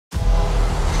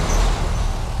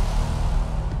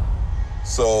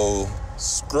So,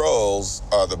 Skrulls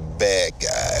are the bad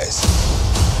guys.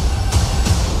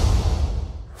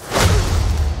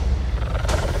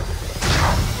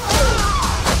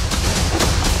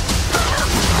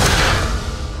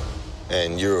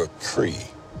 And you're a Kree,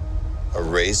 a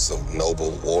race of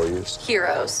noble warriors.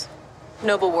 Heroes.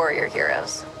 Noble warrior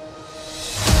heroes.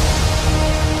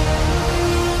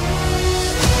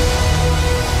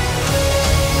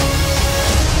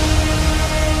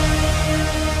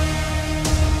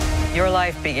 Your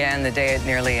life began the day it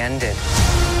nearly ended.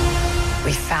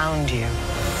 We found you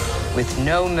with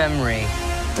no memory.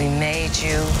 We made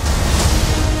you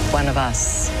one of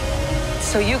us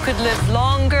so you could live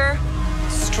longer,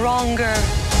 stronger,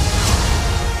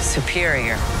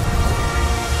 superior.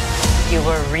 You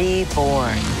were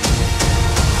reborn.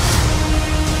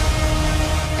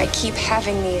 I keep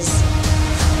having these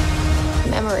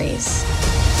memories.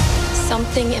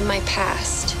 Something in my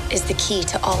past is the key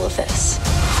to all of this.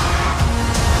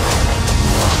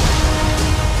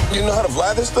 You know how to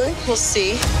fly this thing? We'll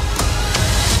see.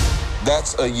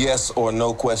 That's a yes or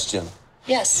no question.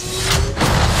 Yes.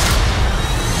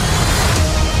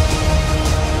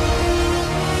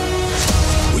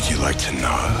 Would you like to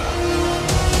know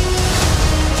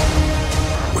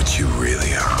what you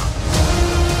really are?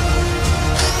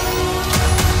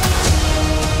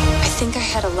 I think I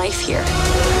had a life here.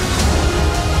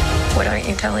 What aren't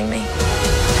you telling me?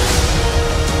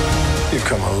 You've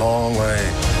come a long way,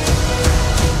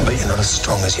 but you're not as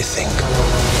strong as you think.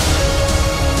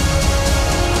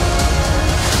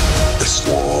 This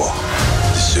war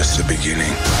is just the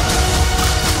beginning.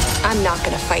 I'm not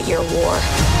gonna fight your war.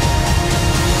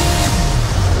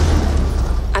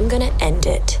 I'm gonna end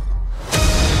it.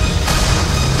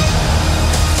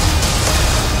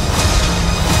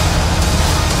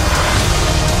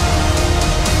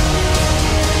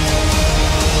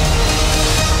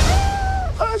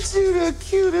 Aren't you the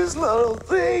cutest little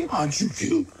thing? Aren't you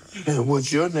cute? And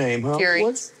what's your name, huh? Fury.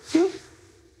 What's cute?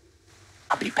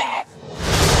 I'll be back.